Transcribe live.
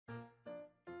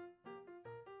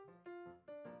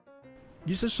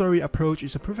User story approach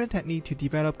is a proven technique to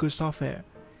develop good software.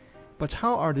 But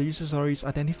how are the user stories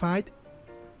identified?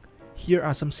 Here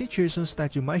are some situations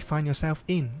that you might find yourself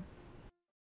in.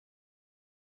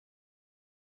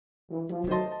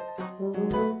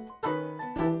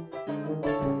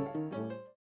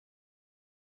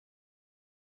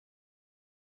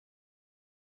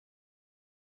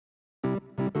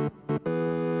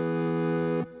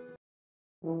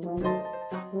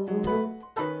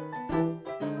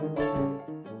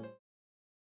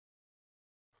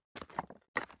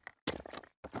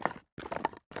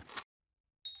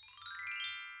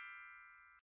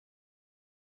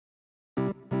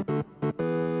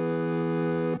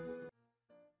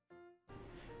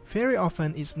 Very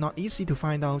often, it's not easy to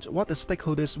find out what the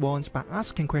stakeholders want by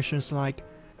asking questions like,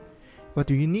 "What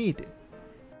do you need?"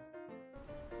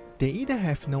 They either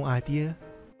have no idea,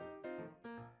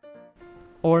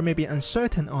 or may be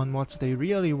uncertain on what they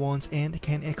really want and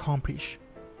can accomplish.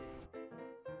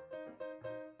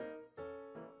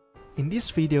 In this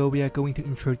video, we are going to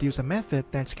introduce a method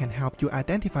that can help you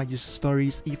identify user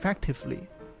stories effectively.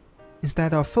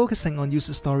 Instead of focusing on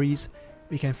user stories,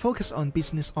 we can focus on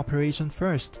business operation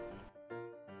first.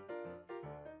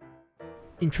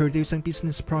 Introducing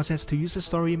business process to user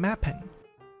story mapping.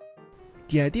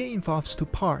 The idea involves two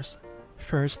parts.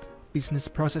 First, business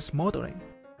process modeling.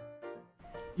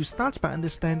 You start by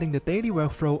understanding the daily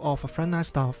workflow of a frontline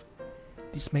staff.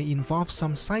 This may involve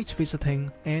some site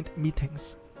visiting and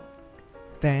meetings.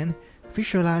 Then,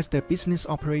 visualize the business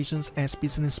operations as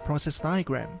business process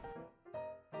diagram.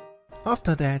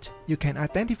 After that, you can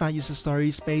identify user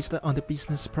stories based on the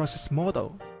business process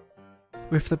model.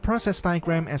 With the process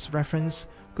diagram as reference,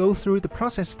 go through the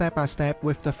process step by step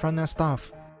with the frontline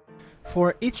staff.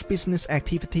 For each business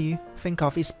activity, think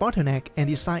of its bottleneck and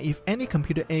decide if any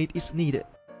computer aid is needed.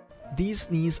 These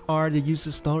needs are the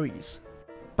user stories.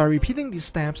 By repeating these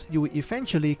steps, you will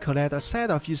eventually collect a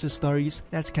set of user stories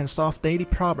that can solve daily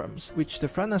problems which the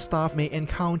frontline staff may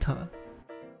encounter.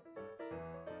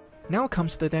 Now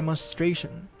comes the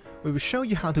demonstration. We will show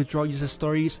you how to draw user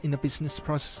stories in the business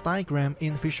process diagram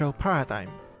in Visual Paradigm.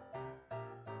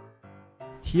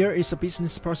 Here is a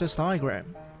business process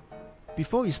diagram.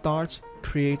 Before we start,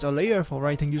 create a layer for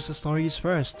writing user stories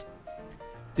first.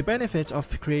 The benefit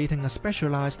of creating a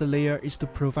specialized layer is to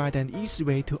provide an easy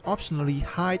way to optionally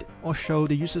hide or show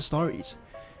the user stories,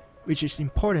 which is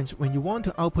important when you want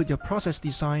to output your process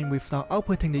design without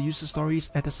outputting the user stories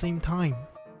at the same time.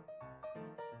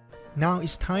 Now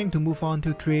it's time to move on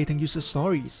to creating user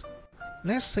stories.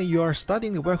 Let's say you are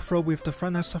studying the workflow with the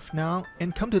frontline staff now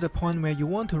and come to the point where you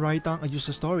want to write down a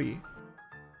user story.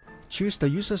 Choose the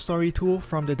user story tool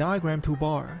from the diagram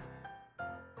toolbar.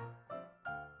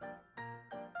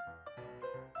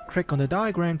 Click on the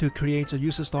diagram to create a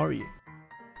user story.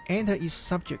 Enter its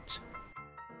subject.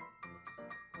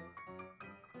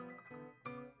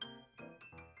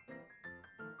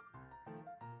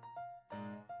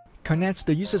 Connect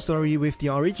the user story with the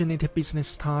originated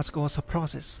business task or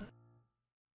sub-process.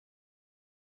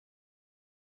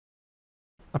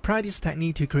 Apply this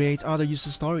technique to create other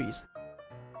user stories.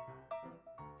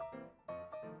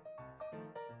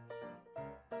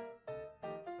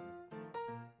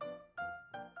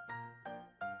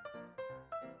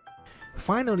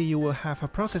 Finally, you will have a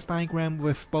process diagram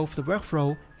with both the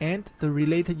workflow and the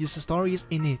related user stories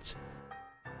in it.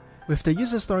 With the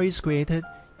user stories created,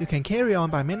 you can carry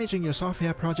on by managing your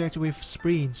software project with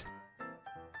sprints.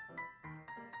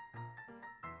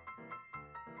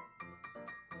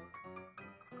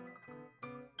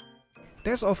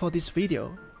 That's all for this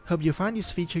video. Hope you find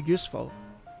this feature useful.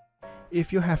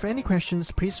 If you have any questions,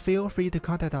 please feel free to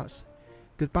contact us.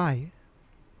 Goodbye.